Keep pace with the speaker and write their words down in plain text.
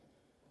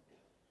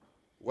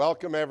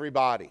Welcome,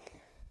 everybody.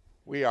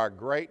 We are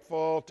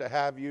grateful to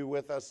have you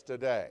with us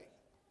today.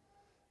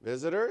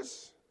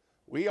 Visitors,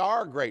 we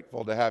are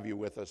grateful to have you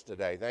with us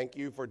today. Thank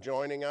you for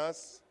joining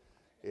us.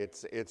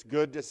 It's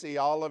good to see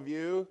all of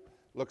you.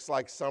 Looks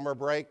like summer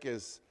break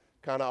is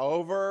kind of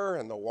over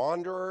and the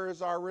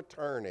wanderers are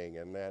returning,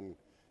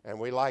 and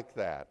we like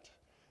that.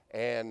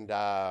 And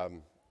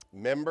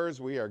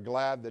members, we are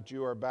glad that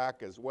you are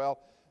back as well.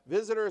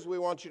 Visitors, we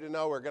want you to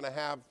know we're going to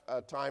have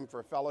time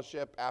for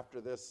fellowship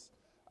after this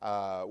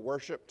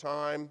worship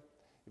time.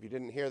 If you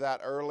didn't hear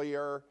that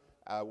earlier,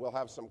 we'll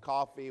have some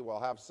coffee, we'll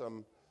have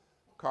some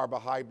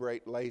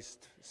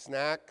carbohydrate-laced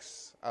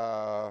snacks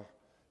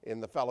in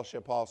the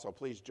fellowship hall, so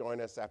please join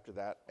us after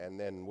that, and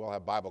then we'll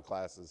have Bible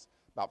classes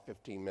about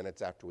 15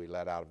 minutes after we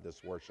let out of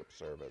this worship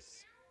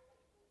service.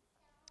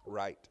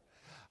 Right.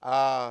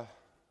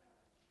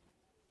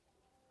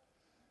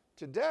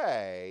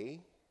 Today,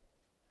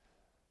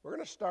 we're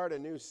going to start a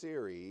new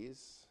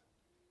series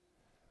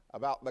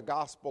about the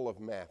Gospel of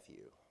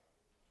Matthew.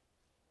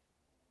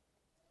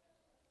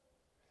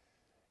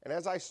 And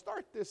as I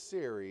start this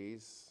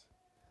series,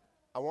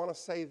 I want to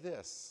say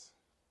this.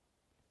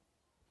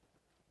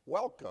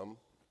 Welcome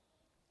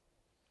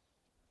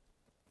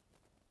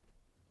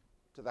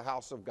to the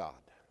house of God.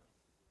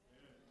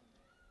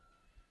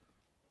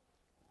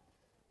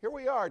 Here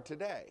we are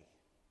today,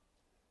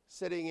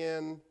 sitting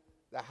in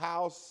the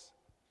house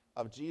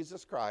of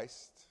Jesus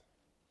Christ,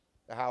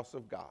 the house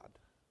of God.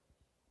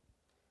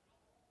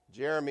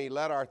 Jeremy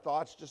led our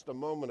thoughts just a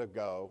moment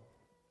ago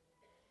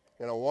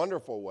in a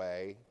wonderful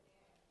way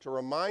to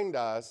remind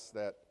us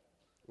that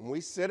when we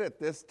sit at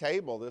this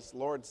table, this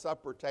Lord's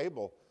Supper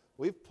table,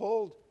 we've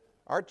pulled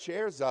our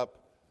chairs up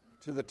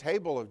to the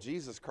table of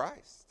Jesus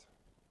Christ.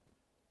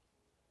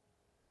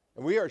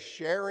 And we are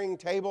sharing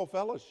table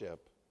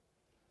fellowship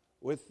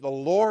with the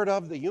Lord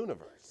of the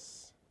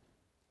universe.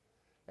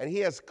 And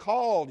He has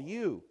called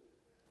you,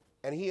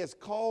 and He has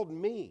called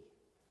me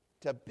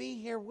to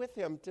be here with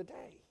Him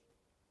today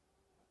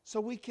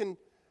so we can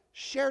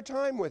share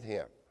time with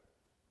Him.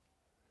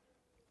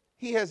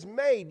 He has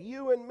made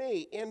you and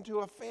me into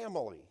a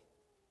family,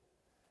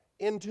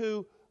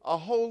 into a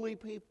holy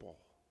people.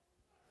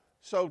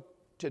 So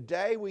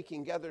today we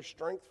can gather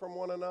strength from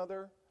one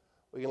another.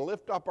 We can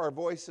lift up our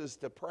voices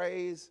to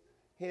praise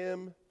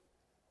Him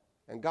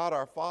and God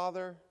our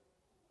Father,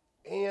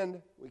 and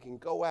we can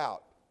go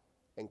out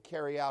and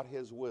carry out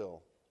His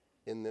will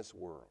in this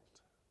world.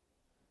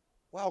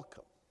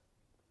 Welcome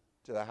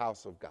to the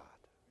house of God.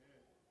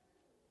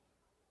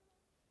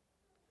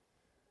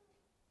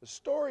 The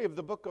story of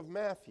the book of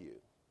Matthew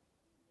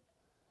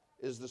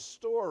is the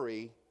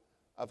story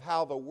of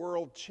how the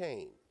world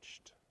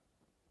changed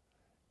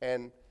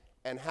and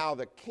how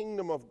the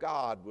kingdom of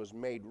God was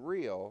made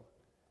real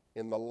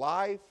in the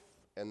life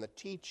and the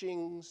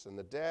teachings and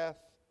the death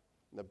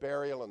and the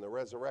burial and the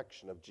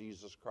resurrection of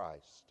Jesus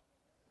Christ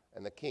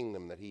and the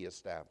kingdom that He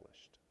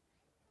established.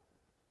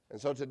 And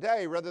so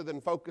today, rather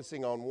than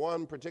focusing on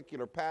one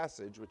particular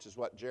passage, which is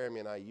what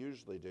Jeremy and I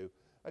usually do,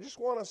 I just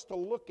want us to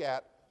look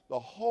at the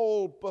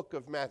whole book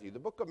of Matthew. The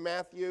book of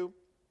Matthew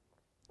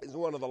is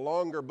one of the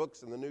longer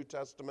books in the New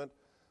Testament,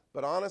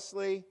 but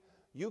honestly,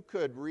 you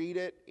could read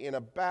it in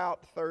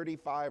about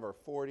 35 or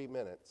 40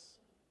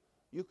 minutes.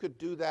 You could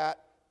do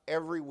that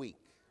every week.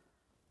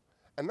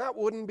 And that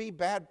wouldn't be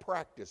bad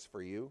practice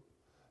for you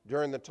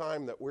during the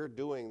time that we're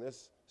doing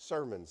this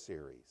sermon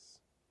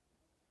series.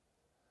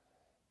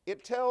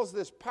 It tells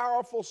this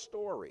powerful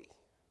story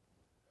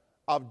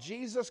of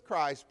Jesus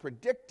Christ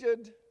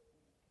predicted,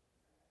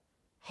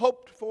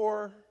 hoped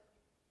for,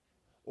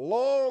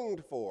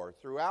 longed for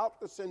throughout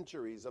the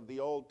centuries of the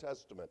Old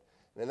Testament.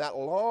 And in that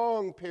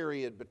long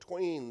period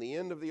between the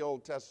end of the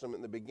Old Testament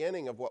and the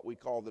beginning of what we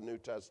call the New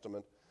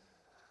Testament,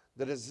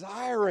 the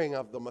desiring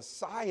of the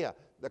Messiah,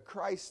 the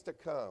Christ to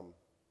come,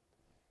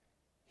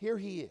 here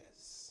He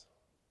is,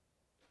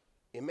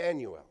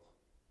 Emmanuel,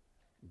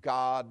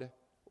 God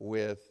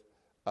with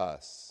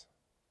us.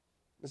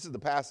 This is the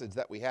passage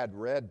that we had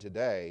read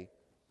today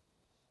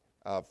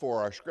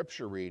for our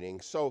scripture reading.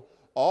 So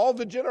all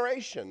the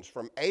generations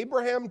from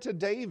Abraham to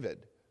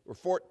David were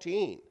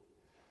 14.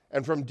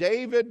 And from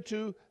David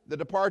to the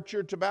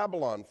departure to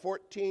Babylon,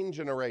 14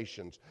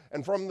 generations.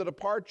 And from the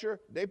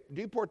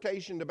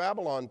deportation to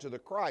Babylon to the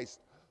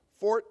Christ,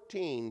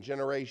 14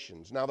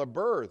 generations. Now the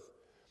birth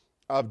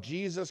of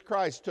Jesus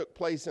Christ took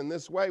place in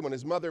this way. When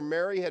His mother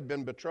Mary had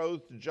been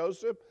betrothed to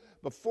Joseph,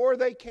 before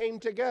they came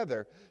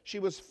together, she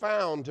was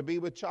found to be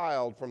with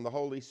child from the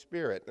Holy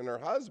Spirit. And her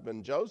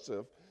husband,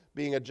 Joseph,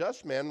 being a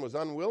just man, was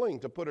unwilling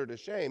to put her to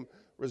shame,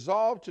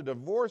 resolved to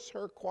divorce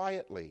her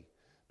quietly.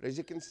 But as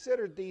he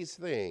considered these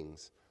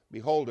things,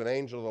 behold, an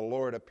angel of the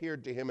Lord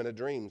appeared to him in a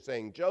dream,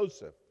 saying,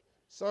 Joseph,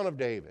 son of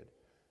David,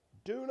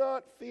 do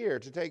not fear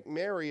to take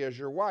Mary as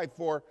your wife,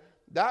 for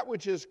that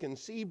which is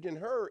conceived in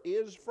her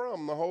is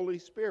from the Holy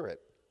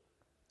Spirit.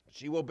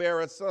 She will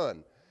bear a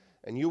son,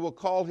 and you will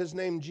call his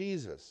name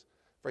Jesus,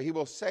 for He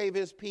will save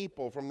His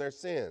people from their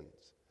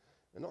sins.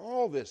 And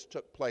all this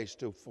took place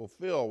to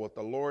fulfill what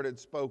the Lord had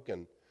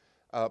spoken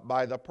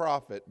by the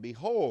prophet,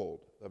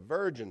 "Behold, the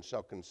virgin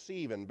shall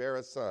conceive and bear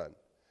a son,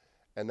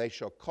 and they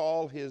shall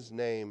call his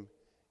name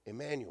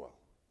Emmanuel,"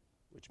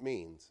 which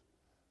means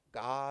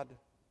God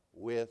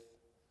with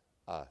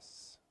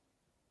us.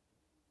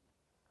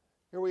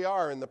 Here we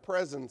are in the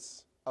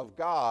presence of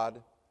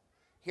God,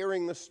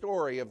 hearing the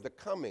story of the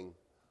coming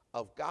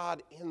of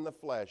God in the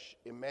flesh,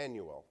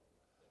 Emmanuel,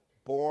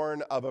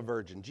 born of a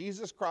virgin.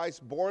 Jesus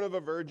Christ, born of a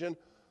virgin,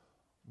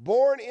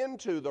 born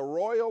into the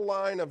royal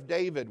line of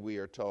David, we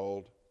are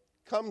told,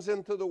 comes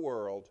into the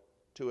world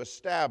to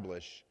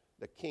establish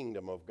the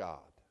kingdom of God.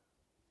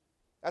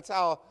 That's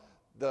how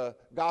the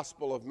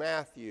Gospel of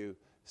Matthew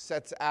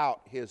sets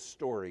out his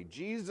story.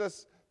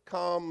 Jesus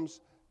comes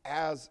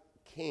as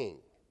king,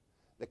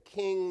 the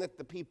king that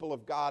the people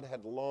of God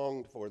had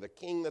longed for, the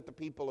king that the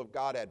people of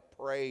God had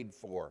prayed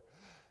for.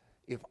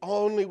 If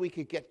only we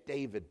could get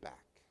David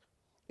back.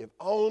 If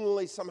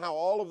only somehow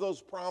all of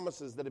those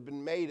promises that had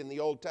been made in the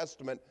Old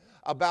Testament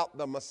about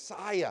the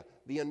Messiah,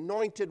 the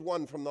anointed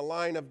one from the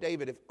line of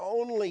David, if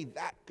only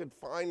that could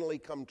finally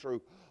come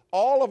true.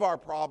 All of our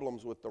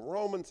problems with the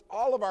Romans,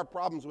 all of our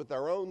problems with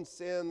our own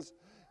sins,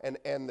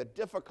 and the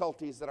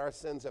difficulties that our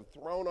sins have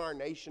thrown our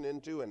nation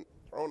into and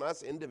thrown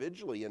us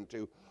individually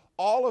into,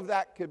 all of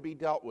that could be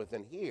dealt with.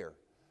 And here,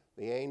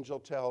 the angel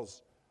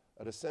tells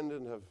a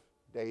descendant of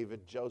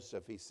David,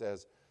 Joseph, he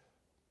says,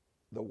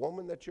 the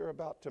woman that you're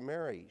about to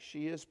marry,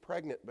 she is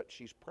pregnant, but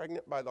she's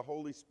pregnant by the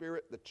Holy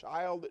Spirit. The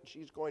child that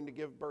she's going to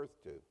give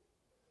birth to,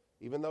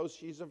 even though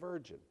she's a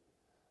virgin,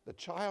 the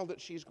child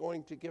that she's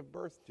going to give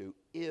birth to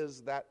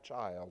is that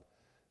child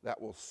that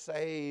will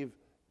save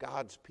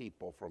God's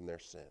people from their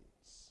sins.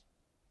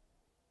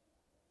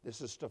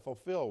 This is to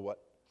fulfill what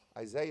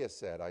Isaiah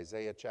said,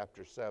 Isaiah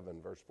chapter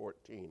 7, verse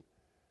 14.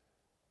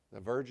 The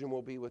virgin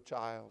will be with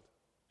child,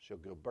 she'll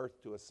give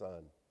birth to a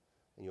son,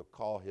 and you'll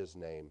call his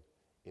name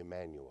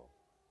Emmanuel,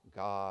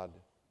 God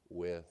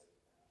with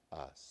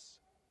us.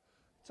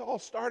 It's all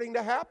starting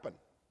to happen.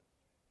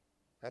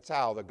 That's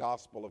how the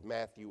Gospel of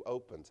Matthew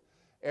opens.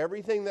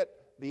 Everything that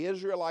the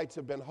Israelites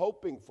have been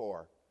hoping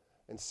for,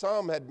 and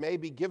some had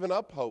maybe given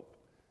up hope,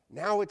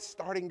 now it's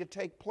starting to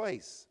take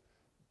place.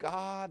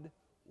 God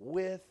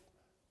with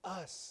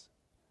us.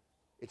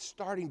 It's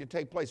starting to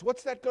take place.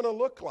 What's that going to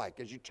look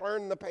like? As you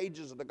turn the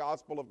pages of the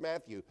Gospel of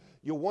Matthew,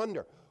 you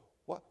wonder,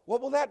 what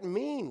will that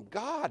mean?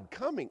 God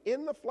coming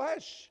in the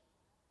flesh,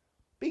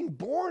 being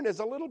born as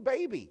a little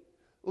baby,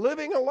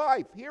 living a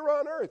life here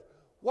on earth.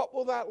 What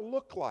will that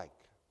look like?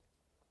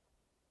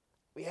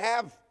 We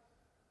have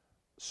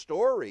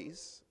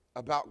stories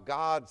about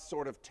God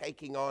sort of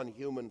taking on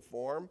human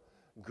form.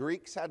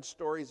 Greeks had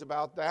stories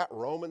about that.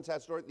 Romans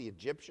had stories. The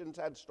Egyptians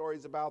had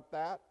stories about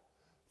that.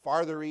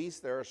 Farther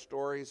east, there are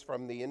stories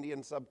from the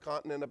Indian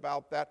subcontinent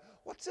about that.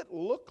 What's it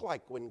look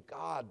like when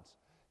God's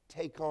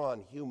take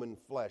on human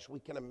flesh? We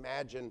can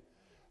imagine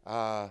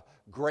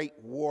great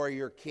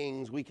warrior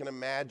kings. We can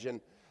imagine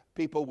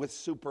people with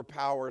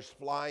superpowers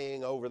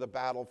flying over the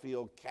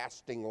battlefield,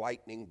 casting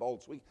lightning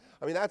bolts.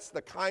 That's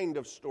the kind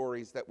of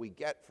stories that we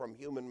get from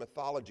human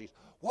mythologies.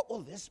 What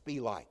will this be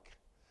like?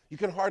 You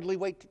can hardly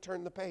wait to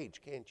turn the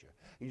page, can't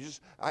you?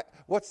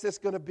 What's this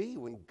going to be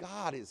when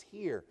God is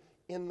here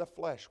in the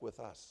flesh with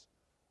us?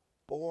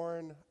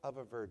 Born of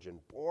a virgin,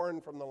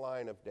 born from the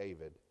line of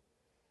David,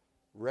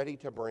 ready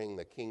to bring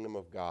the kingdom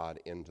of God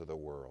into the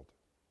world.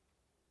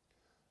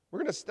 We're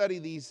going to study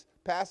these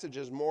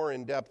passages more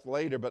in depth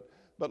later, but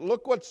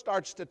look what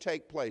starts to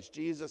take place.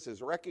 Jesus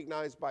is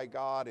recognized by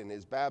God in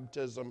his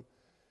baptism,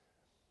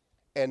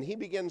 and he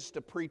begins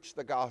to preach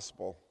the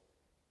gospel.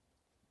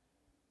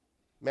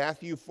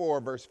 Matthew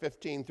 4, verse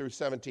 15 through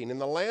 17. In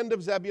the land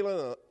of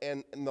Zebulun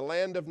and in the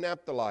land of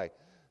Naphtali,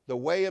 the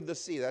way of the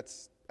sea,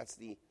 that's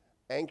the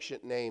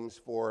ancient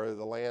names for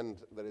the land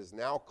that is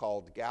now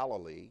called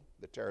Galilee,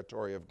 the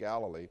territory of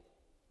Galilee.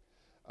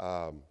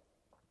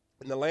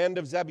 In the land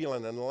of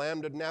Zebulun and the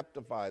land of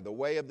Naphtali, the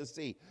way of the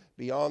sea,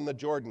 beyond the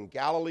Jordan,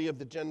 Galilee of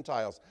the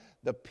Gentiles,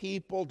 the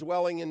people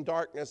dwelling in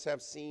darkness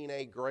have seen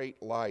a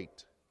great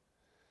light.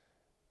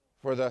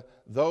 For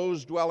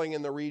those dwelling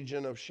in the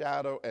region of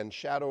shadow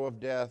of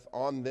death,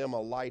 on them a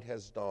light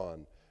has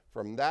dawned.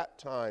 From that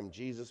time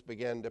Jesus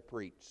began to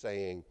preach,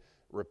 saying,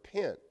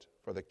 repent,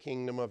 for the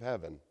kingdom of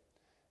heaven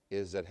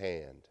is at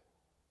hand.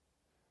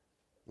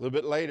 A little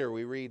bit later,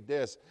 we read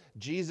this.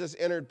 Jesus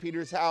entered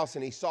Peter's house,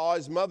 and he saw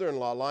his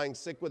mother-in-law lying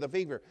sick with a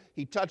fever.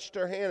 He touched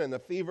her hand, and the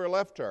fever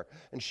left her.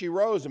 And she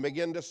rose and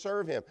began to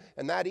serve him.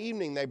 And that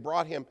evening they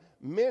brought him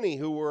many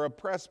who were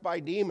oppressed by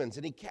demons.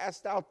 And he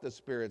cast out the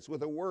spirits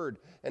with a word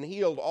and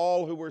healed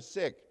all who were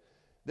sick.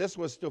 This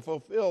was to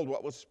fulfill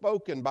what was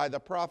spoken by the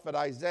prophet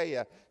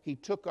Isaiah. He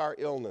took our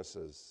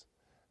illnesses,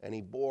 and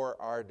he bore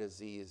our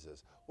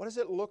diseases. What does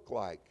it look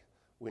like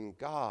when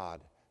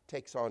God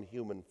takes on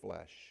human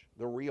flesh,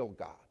 the real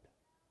God?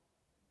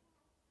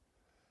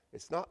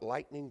 It's not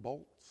lightning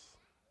bolts.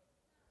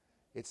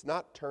 It's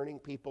not turning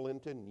people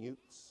into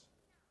newts.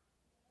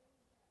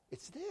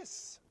 It's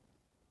this: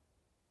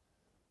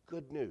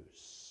 good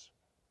news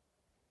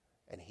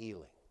and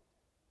healing.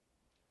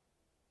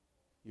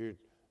 You're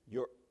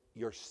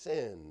your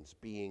sins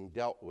being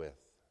dealt with.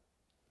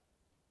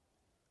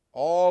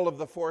 All of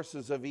the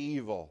forces of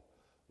evil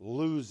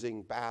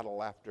losing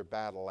battle after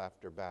battle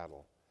after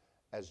battle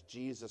as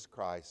Jesus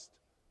Christ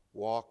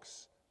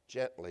walks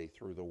gently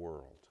through the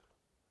world.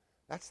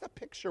 That's the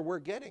picture we're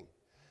getting.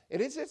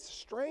 It's a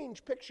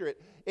strange picture.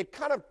 It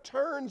kind of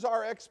turns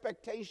our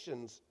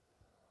expectations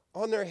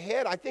on their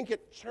head. I think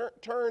it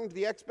turned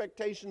the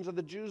expectations of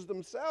the Jews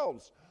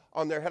themselves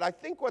on their head. I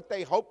think what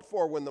they hoped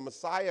for when the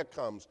Messiah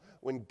comes,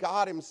 when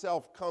God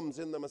himself comes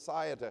in the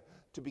Messiah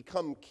to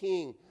become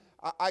king,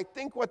 I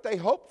think what they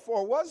hoped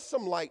for was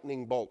some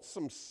lightning bolts,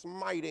 some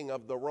smiting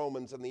of the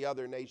Romans and the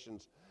other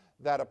nations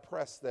that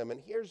oppressed them. And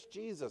here's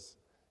Jesus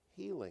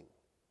healing,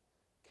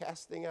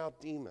 casting out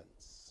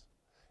demons,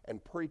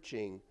 and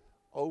preaching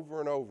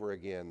over and over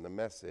again the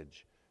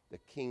message, the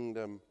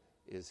kingdom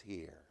is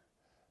here.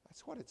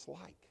 That's what it's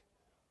like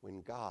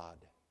when God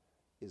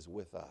is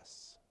with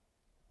us.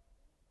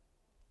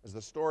 As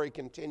the story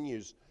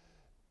continues,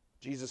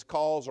 Jesus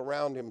calls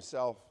around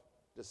himself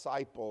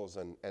disciples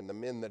and the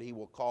men that he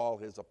will call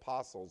his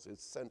apostles, his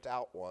sent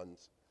out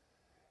ones.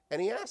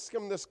 And he asks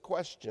them this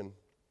question.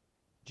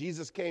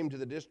 Jesus came to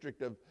the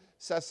district of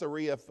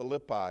Caesarea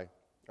Philippi.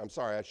 I'm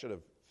sorry, I should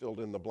have filled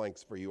in the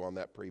blanks for you on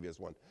that previous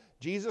one.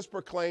 Jesus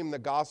proclaimed the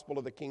gospel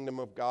of the kingdom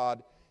of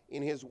God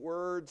in his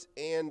words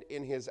and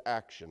in his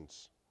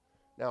actions.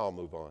 Now I'll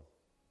move on.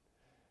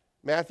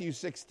 Matthew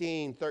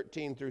 16,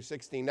 13 through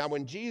 16. Now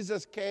when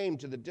Jesus came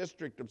to the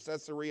district of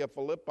Caesarea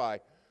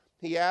Philippi,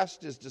 he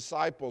asked his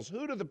disciples,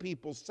 "Who do the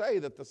people say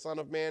that the Son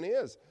of Man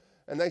is?"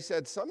 And they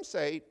said, "Some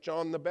say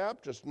John the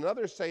Baptist, and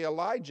others say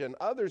Elijah, and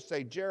others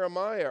say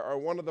Jeremiah or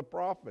one of the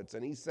prophets."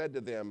 And he said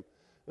to them,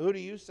 "Who do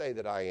you say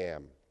that I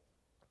am?"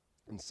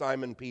 And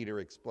Simon Peter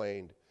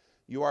explained,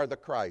 "You are the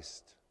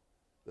Christ,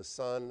 the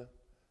Son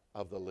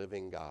of the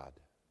living God."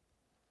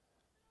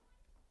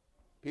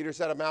 Peter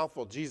said a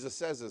mouthful. Jesus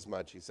says as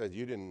much. He said,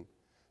 you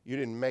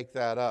didn't make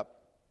that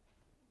up.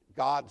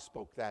 God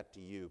spoke that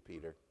to you,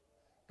 Peter.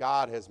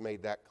 God has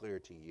made that clear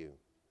to you.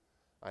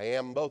 I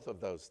am both of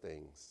those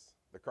things,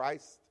 the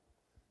Christ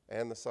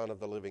and the Son of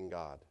the living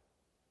God.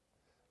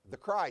 The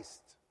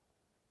Christ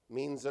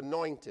means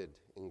anointed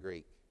in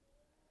Greek.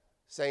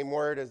 Same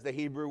word as the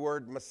Hebrew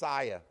word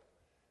Messiah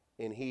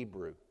in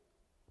Hebrew.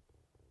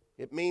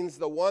 It means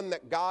the one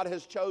that God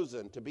has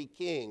chosen to be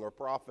king or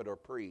prophet or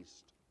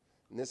priest.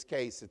 In this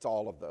case, it's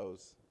all of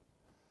those.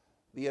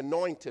 The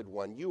anointed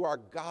one. You are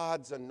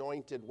God's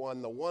anointed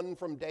one, the one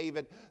from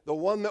David, the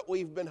one that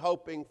we've been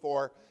hoping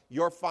for.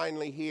 You're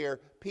finally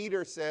here.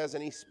 Peter says,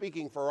 and he's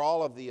speaking for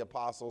all of the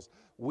apostles,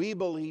 we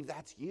believe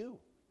that's you.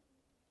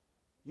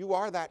 You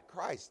are that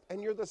Christ,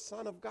 and you're the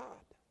Son of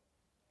God,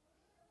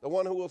 the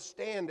one who will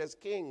stand as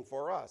king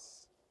for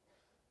us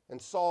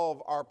and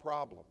solve our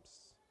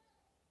problems.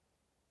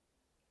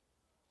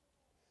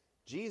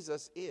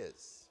 Jesus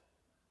is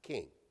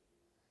king.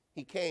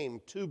 He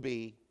came to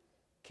be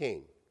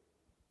king.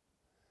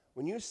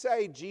 When you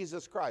say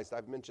Jesus Christ,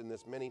 I've mentioned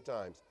this many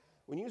times,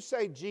 when you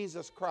say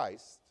Jesus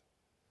Christ,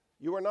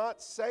 you are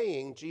not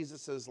saying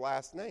Jesus'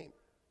 last name.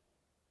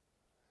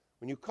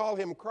 When you call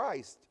him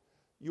Christ,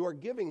 you are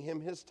giving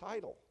him his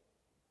title.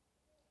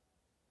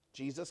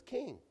 Jesus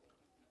King.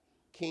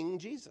 King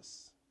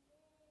Jesus.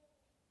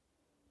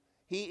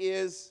 He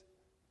is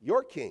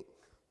your king.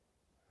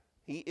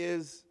 He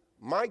is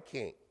my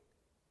king.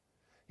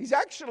 He's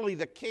actually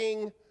the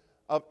king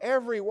of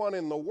everyone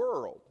in the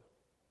world.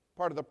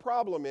 Part of the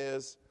problem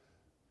is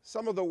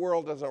some of the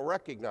world doesn't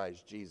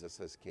recognize Jesus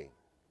as king.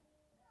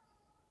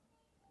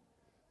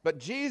 But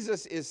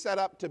Jesus is set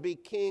up to be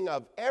king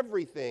of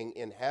everything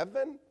in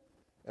heaven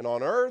and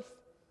on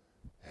earth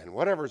and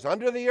whatever's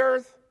under the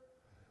earth.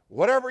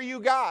 Whatever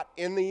you got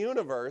in the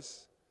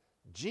universe,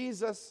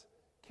 Jesus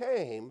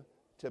came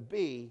to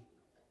be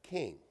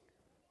king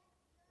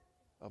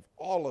of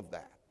all of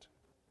that.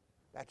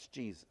 That's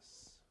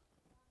Jesus.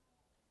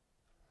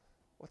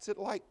 What's it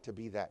like to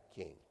be that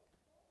king?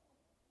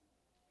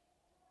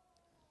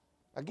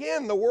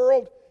 Again, the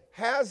world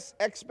has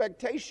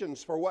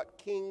expectations for what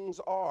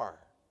kings are.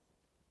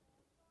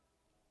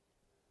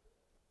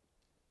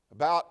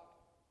 About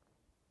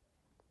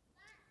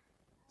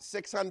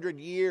 600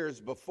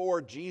 years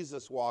before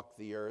Jesus walked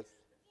the earth,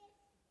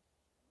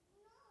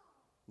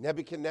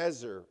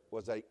 Nebuchadnezzar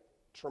was a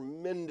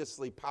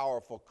tremendously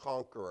powerful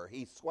conqueror.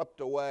 He swept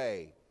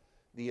away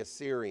the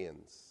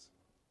Assyrians.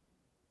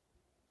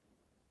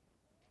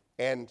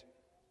 And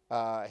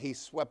he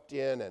swept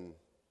in and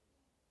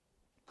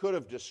could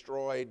have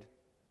destroyed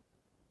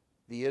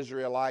the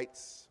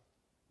Israelites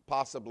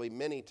possibly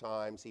many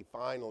times. He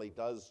finally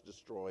does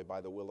destroy,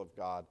 by the will of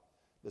God,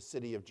 the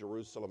city of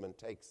Jerusalem and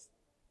takes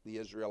the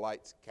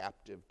Israelites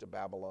captive to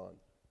Babylon.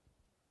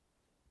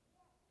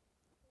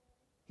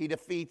 He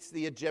defeats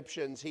the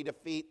Egyptians. He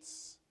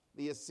defeats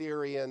the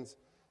Assyrians.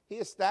 He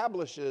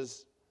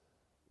establishes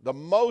the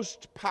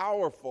most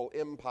powerful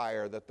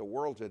empire that the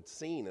world had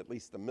seen, at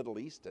least the Middle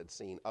East had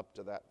seen up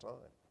to that time.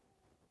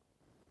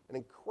 An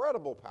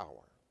incredible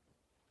power.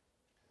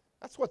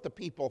 That's what the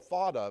people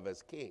thought of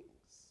as kings.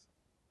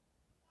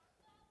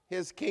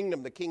 His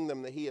kingdom, the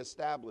kingdom that he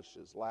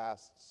establishes,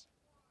 lasts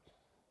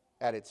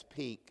at its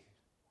peak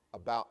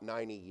about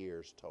 90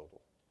 years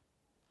total.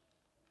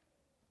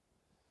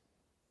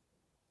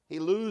 He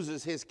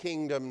loses his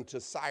kingdom to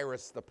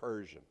Cyrus the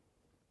Persian.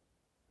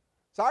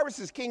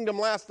 Cyrus's kingdom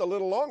lasts a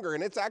little longer,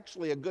 and it's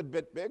actually a good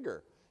bit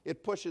bigger.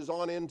 It pushes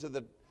on into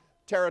the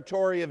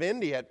territory of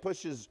India. It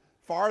pushes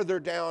farther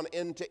down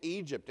into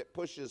Egypt. It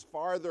pushes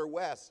farther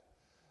west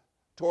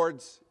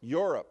towards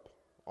Europe,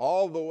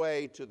 all the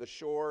way to the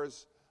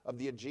shores of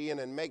the Aegean,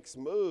 and makes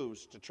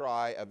moves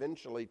to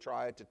eventually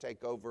try to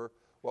take over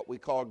what we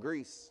call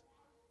Greece.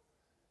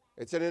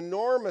 It's an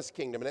enormous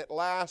kingdom, and it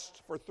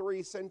lasts for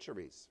 3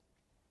 centuries.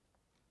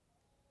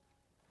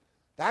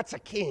 That's a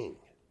king.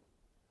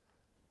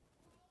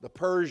 The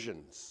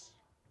Persians,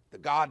 the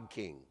god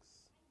kings,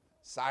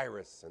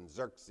 Cyrus and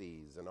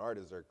Xerxes and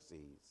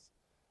Artaxerxes.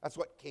 That's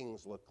what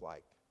kings look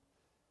like.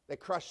 They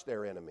crush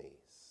their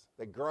enemies.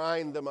 They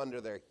grind them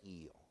under their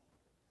heel.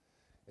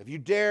 If you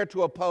dare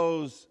to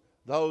oppose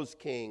those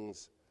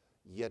kings,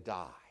 you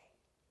die.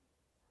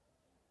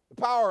 The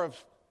power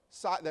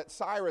that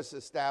Cyrus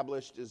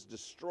established is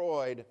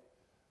destroyed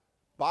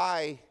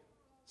by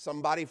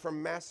somebody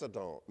from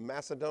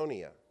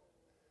Macedonia,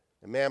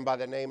 a man by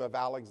the name of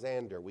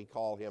Alexander. We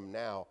call him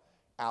now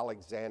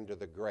Alexander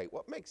the Great.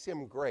 What makes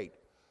him great?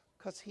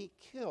 Because he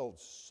killed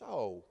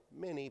so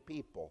many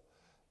people.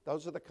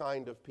 Those are the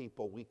kind of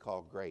people we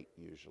call great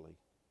usually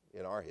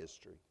in our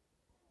history.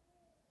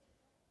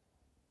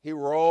 He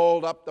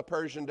rolled up the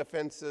Persian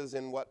defenses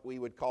in what we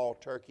would call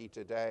Turkey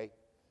today.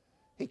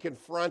 He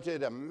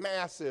confronted a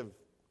massive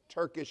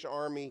Persian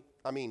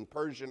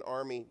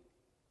army,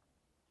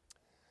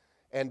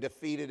 and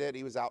defeated it.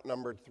 He was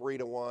outnumbered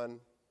 3-1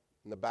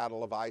 in the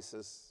Battle of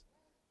Issus.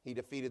 He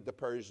defeated the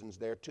Persians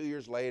there. 2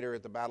 years later,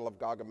 at the Battle of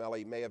Gaugamela,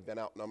 he may have been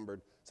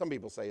outnumbered. Some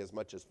people say as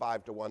much as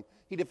 5-1.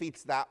 He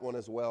defeats that one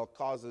as well,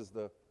 causes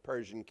the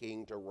Persian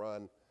king to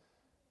run.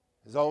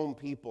 His own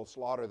people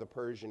slaughter the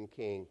Persian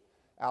king.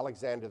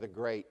 Alexander the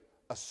Great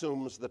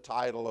assumes the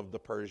title of the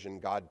Persian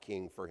god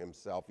king for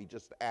himself. He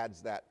just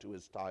adds that to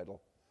his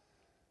title.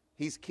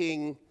 He's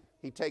king.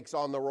 He takes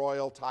on the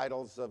royal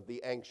titles of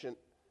the ancient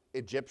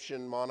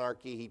Egyptian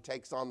monarchy. He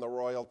takes on the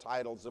royal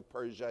titles of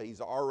Persia.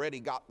 He's already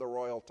got the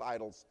royal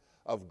titles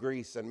of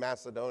Greece and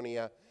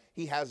Macedonia.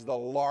 He has the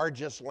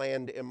largest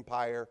land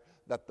empire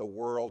that the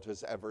world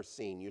has ever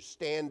seen. You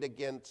stand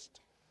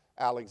against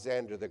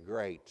Alexander the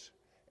Great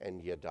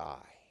and you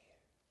die.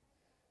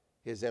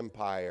 His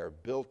empire,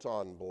 built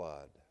on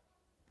blood,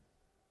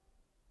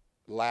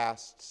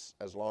 lasts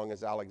as long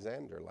as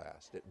Alexander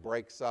lasts. It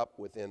breaks up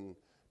within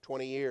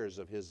 20 years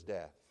of his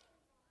death.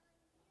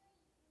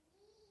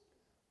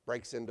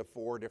 Breaks into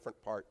 4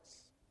 different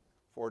parts,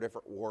 4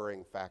 different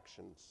warring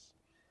factions.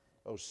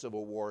 Those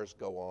civil wars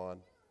go on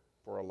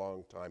for a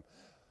long time.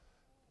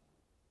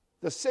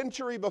 The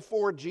century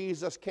before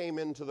Jesus came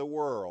into the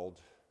world,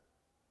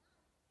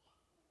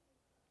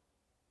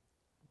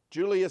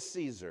 Julius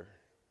Caesar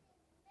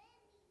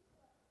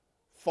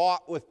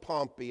fought with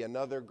Pompey,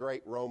 another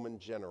great Roman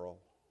general.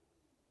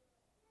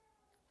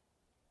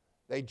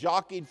 They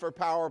jockeyed for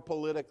power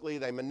politically.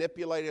 They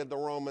manipulated the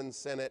Roman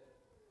Senate.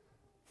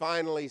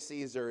 Finally,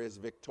 Caesar is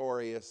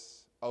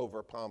victorious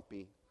over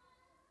Pompey,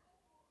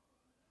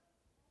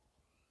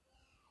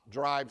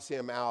 drives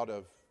him out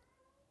of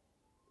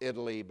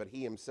Italy, but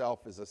he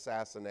himself is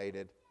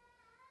assassinated.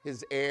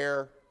 His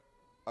heir,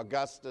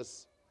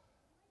 Augustus,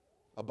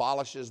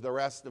 abolishes the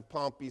rest of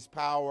Pompey's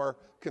power,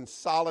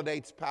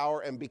 consolidates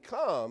power, and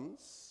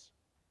becomes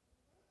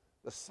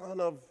the son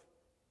of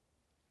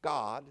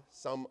God,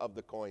 some of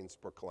the coins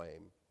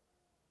proclaim,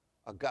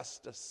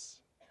 Augustus,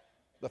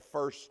 the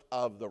first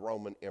of the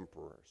Roman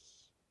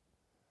emperors.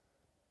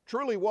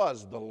 Truly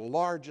was the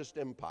largest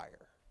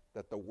empire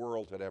that the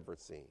world had ever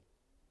seen.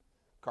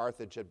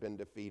 Carthage had been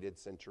defeated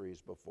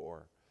centuries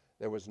before.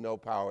 There was no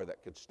power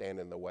that could stand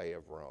in the way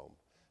of Rome.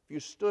 If you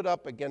stood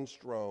up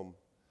against Rome,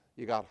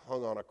 you got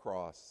hung on a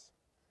cross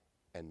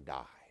and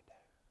died.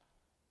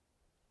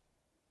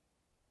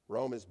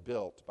 Rome is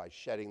built by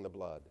shedding the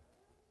blood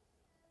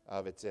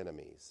of its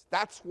enemies.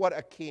 That's what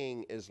a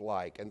king is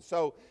like. And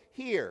so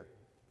here,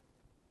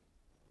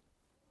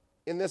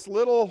 in this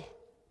little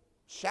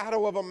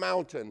shadow of a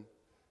mountain,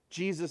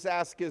 Jesus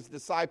asked his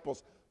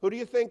disciples, "Who do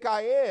you think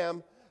I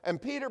am?"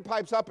 And Peter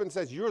pipes up and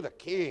says, "You're the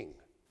king.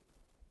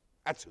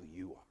 That's who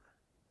you are.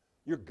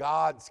 You're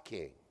God's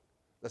king.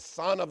 The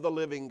Son of the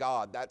living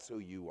God, that's who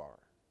you are.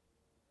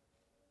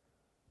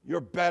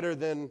 You're better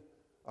than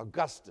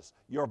Augustus.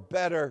 You're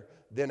better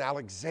than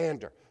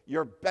Alexander.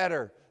 You're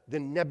better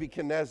than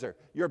Nebuchadnezzar.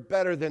 You're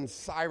better than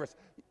Cyrus.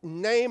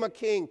 Name a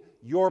king,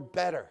 you're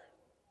better.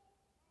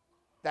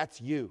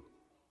 That's you."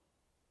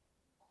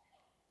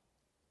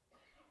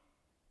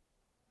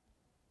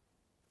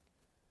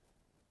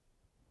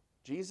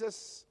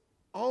 Jesus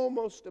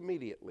almost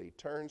immediately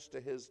turns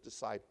to his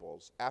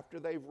disciples after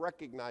they've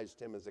recognized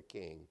him as a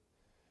king.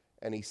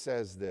 And he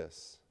says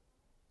this.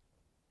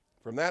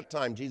 From that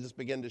time, Jesus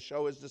began to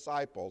show his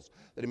disciples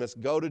that he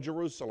must go to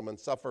Jerusalem and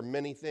suffer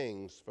many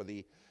things for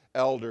the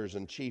elders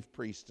and chief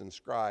priests and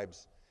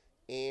scribes,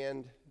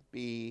 and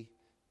be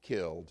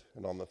killed,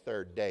 and on the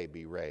third day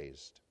be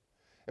raised.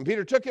 And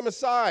Peter took him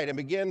aside and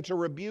began to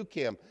rebuke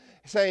him,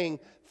 saying,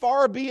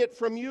 Far be it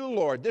from you,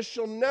 Lord, this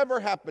shall never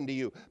happen to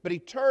you. But he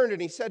turned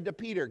and he said to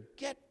Peter,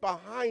 Get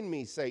behind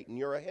me, Satan,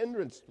 you're a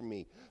hindrance to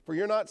me, for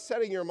you're not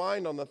setting your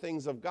mind on the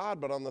things of God,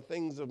 but on the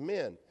things of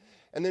men.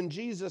 And then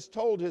Jesus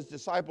told his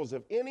disciples,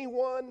 If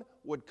anyone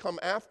would come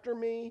after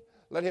me,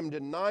 let him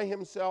deny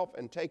himself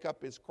and take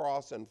up his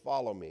cross and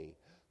follow me.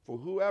 For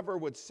whoever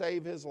would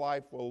save his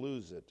life will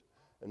lose it,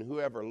 and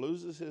whoever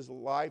loses his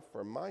life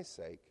for my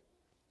sake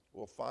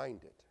will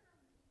find it.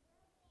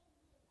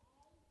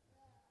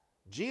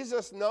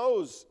 Jesus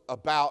knows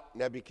about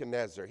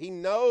Nebuchadnezzar. He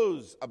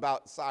knows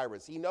about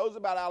Cyrus. He knows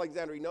about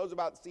Alexander. He knows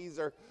about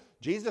Caesar.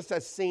 Jesus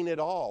has seen it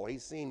all.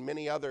 He's seen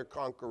many other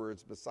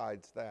conquerors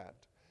besides that.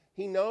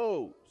 He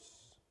knows.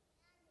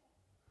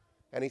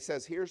 And he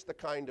says, here's the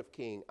kind of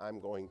king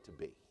I'm going to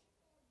be.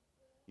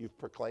 You've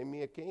proclaimed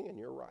me a king, and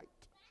you're right.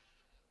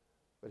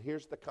 But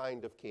here's the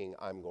kind of king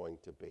I'm going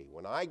to be.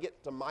 When I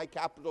get to my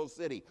capital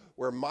city,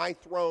 where my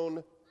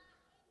throne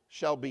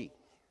shall be,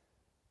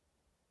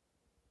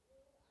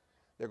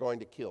 they're going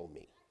to kill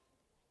me.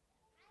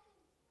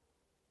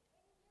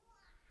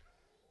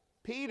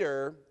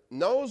 Peter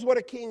knows what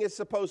a king is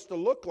supposed to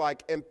look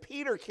like, and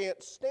Peter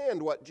can't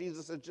stand what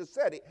Jesus has just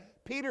said.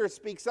 Peter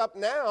speaks up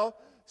now,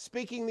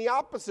 speaking the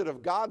opposite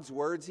of God's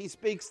words. He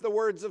speaks the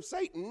words of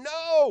Satan.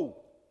 No!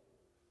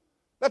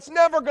 That's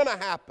never going to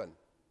happen.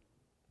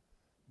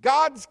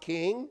 God's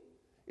king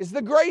is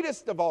the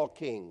greatest of all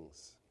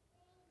kings.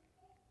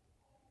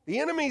 The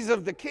enemies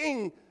of the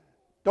king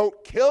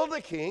don't kill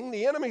the king.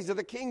 The enemies of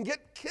the king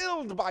get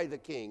killed by the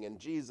king. And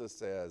Jesus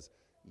says,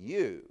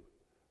 you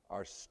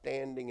are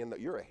standing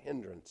you're a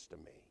hindrance to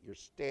me. You're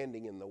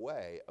standing in the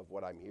way of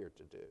what I'm here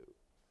to do.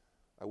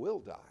 I will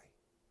die.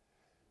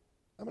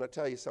 I'm going to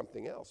tell you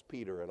something else,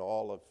 Peter and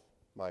all of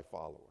my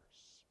followers.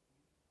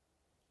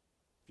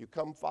 If you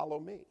come follow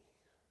me,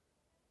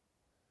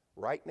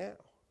 right now,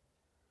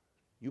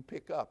 you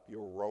pick up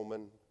your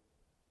Roman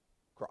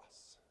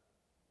cross.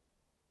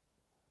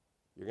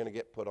 You're going to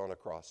get put on a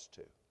cross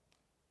too.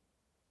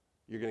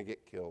 You're going to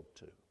get killed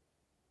too.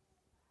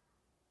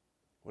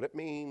 What it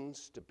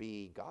means to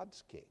be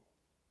God's king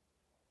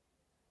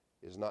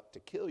is not to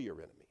kill your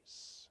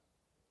enemies,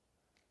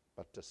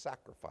 but to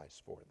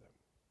sacrifice for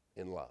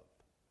them in love,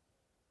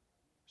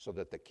 so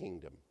that the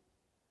kingdom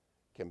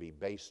can be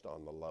based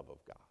on the love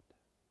of God.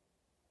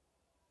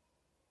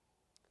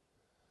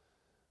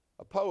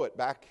 A poet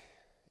back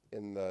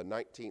in the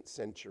 19th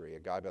century, a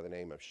guy by the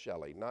name of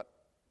Shelley,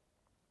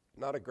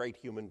 not a great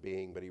human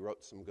being, but he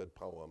wrote some good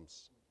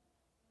poems.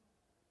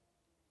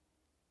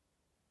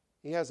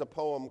 He has a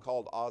poem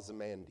called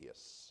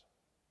Ozymandias.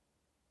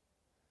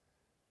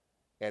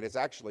 And it's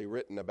actually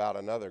written about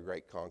another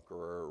great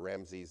conqueror,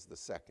 Ramses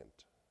II,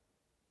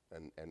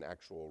 and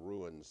actual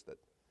ruins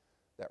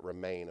that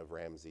remain of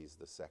Ramses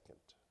II.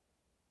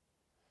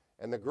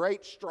 And the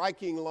great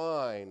striking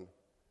line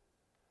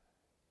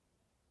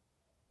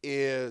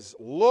is,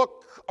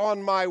 Look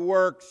on my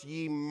works,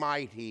 ye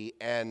mighty,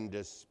 and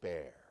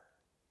despair.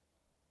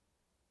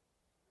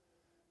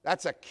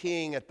 That's a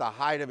king at the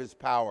height of his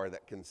power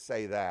that can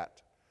say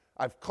that.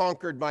 I've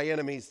conquered my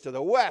enemies to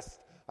the west.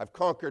 I've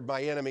conquered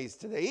my enemies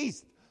to the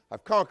east.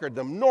 I've conquered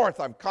them north.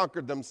 I've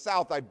conquered them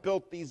south. I've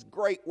built these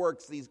great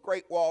works, these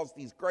great walls,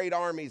 these great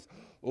armies.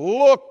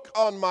 Look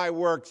on my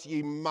works,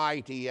 ye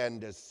mighty,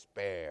 and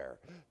despair.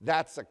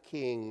 That's a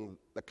king,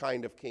 the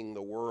kind of king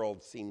the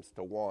world seems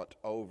to want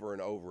over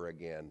and over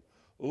again.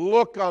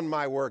 Look on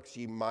my works,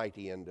 ye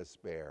mighty, and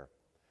despair.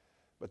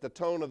 But the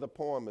tone of the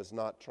poem is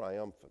not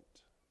triumphant,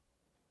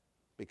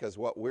 because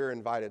what we're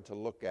invited to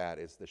look at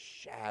is the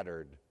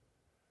shattered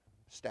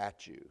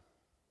statue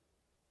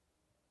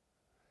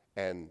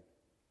and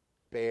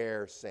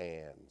bare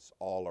sands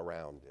all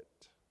around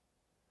it.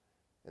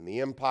 And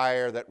the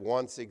empire that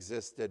once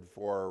existed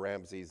for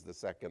Ramses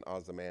II,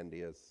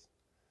 Ozymandias,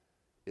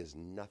 is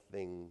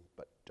nothing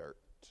but dirt.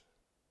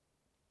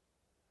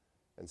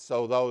 And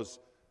so those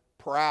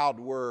proud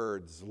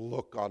words,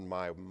 look on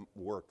my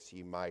works,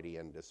 ye mighty,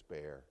 and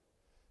despair,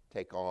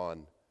 take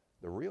on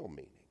the real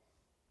meaning.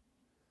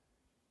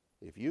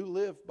 If you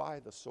live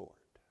by the sword,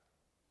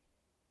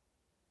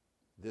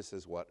 this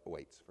is what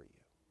awaits for you.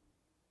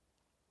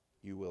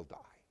 You will die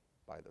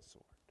by the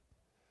sword.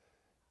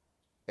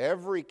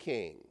 Every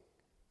king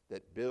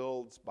that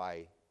builds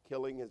by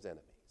killing his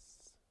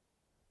enemies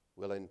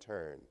will in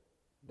turn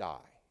die.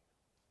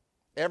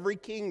 Every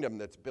kingdom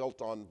that's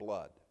built on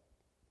blood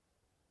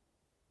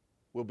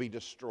will be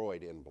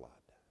destroyed in blood.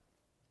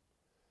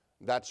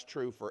 That's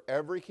true for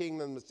every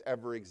kingdom that's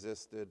ever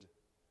existed.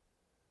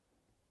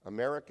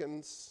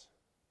 Americans,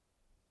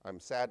 I'm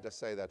sad to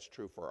say that's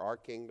true for our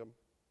kingdom.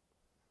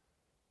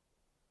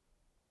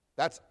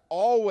 That's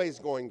always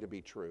going to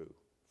be true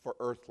for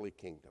earthly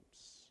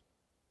kingdoms.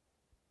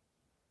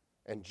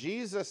 And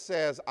Jesus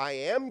says, I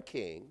am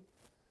king.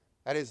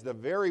 That is the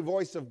very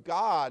voice of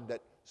God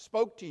that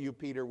spoke to you,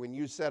 Peter, when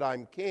you said,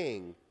 I'm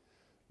king.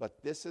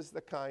 but this is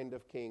the kind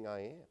of king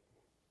I am.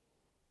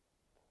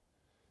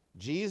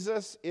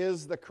 Jesus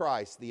is the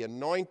Christ, the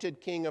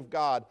anointed King of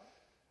God.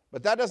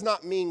 But that does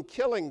not mean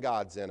killing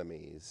God's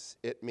enemies.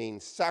 It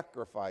means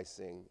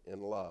sacrificing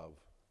in love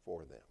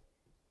for them.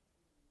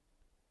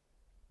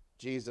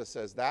 Jesus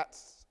says,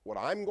 that's what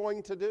I'm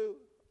going to do.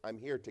 I'm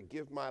here to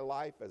give my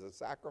life as a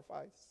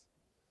sacrifice.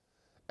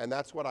 And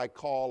that's what I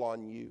call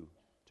on you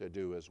to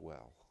do as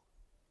well.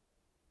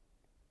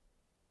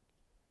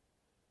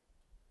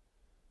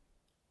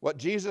 What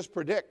Jesus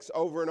predicts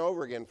over and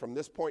over again from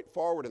this point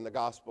forward in the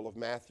Gospel of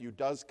Matthew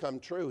does come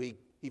true.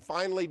 He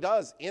finally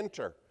does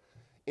enter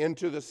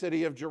into the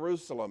city of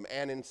Jerusalem,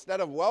 and instead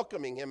of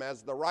welcoming him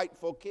as the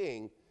rightful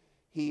king,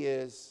 he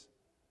is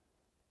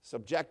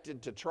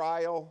subjected to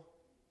trial,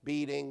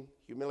 beating,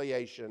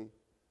 humiliation,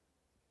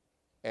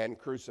 and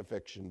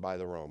crucifixion by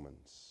the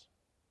Romans.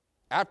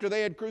 After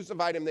they had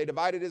crucified him, they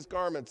divided his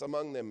garments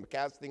among them,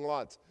 casting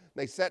lots.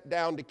 They sat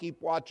down to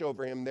keep watch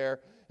over him there.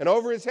 And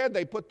over his head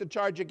they put the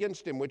charge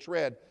against him, which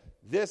read,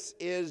 "This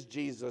is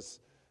Jesus,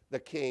 the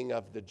King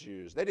of the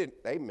Jews."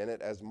 They meant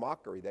it as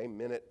mockery. They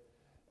meant it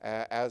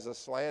as a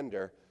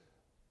slander.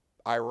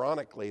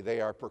 Ironically, they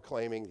are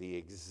proclaiming the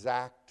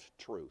exact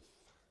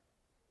truth.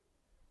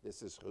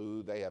 This is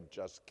who they have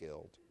just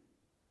killed.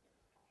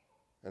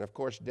 And of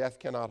course, death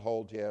cannot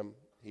hold him.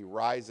 He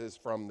rises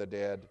from the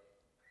dead.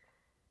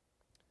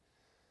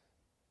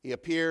 He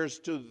appears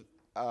to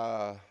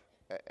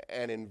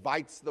and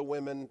invites the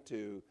women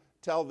to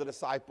tell the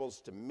disciples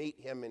to meet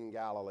him in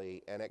Galilee.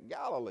 And at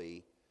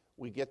Galilee,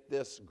 we get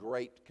this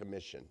great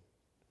commission.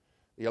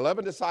 The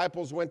 11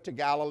 disciples went to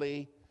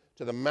Galilee,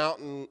 to the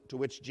mountain to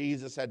which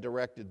Jesus had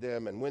directed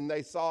them. And when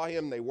they saw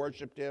him, they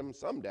worshiped him.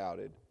 Some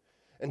doubted.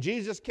 And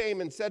Jesus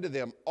came and said to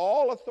them,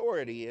 "All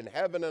authority in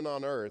heaven and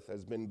on earth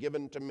has been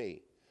given to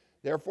me.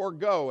 Therefore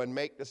go and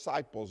make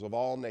disciples of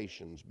all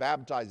nations,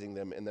 baptizing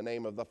them in the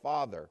name of the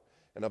Father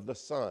and of the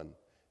Son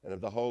and of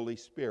the Holy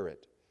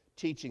Spirit,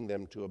 teaching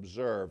them to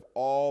observe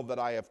all that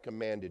I have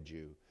commanded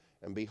you.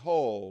 And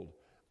behold,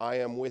 I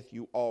am with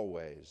you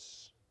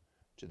always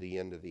to the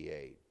end of the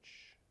age."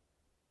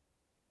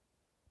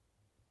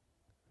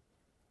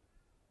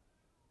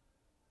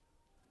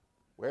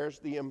 Where's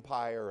the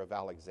empire of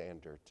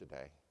Alexander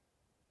today?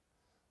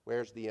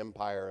 Where's the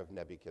empire of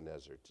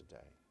Nebuchadnezzar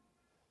today?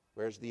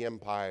 Where's the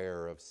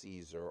empire of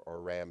Caesar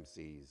or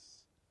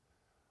Ramses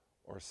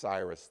or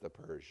Cyrus the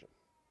Persian?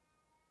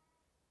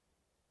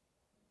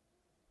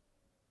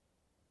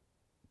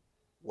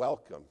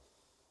 Welcome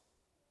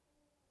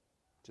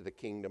to the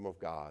kingdom of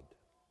God.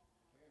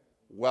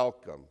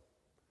 Welcome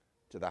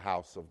to the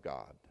house of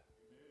God.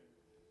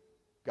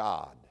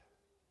 God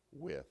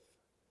with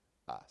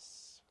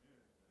us.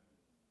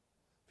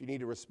 If you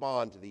need to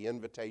respond to the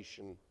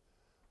invitation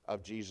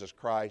of Jesus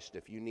Christ,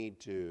 if you need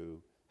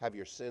to have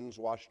your sins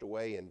washed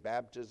away in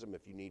baptism,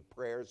 if you need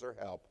prayers or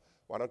help,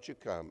 why don't you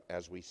come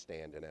as we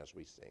stand and as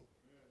we sing?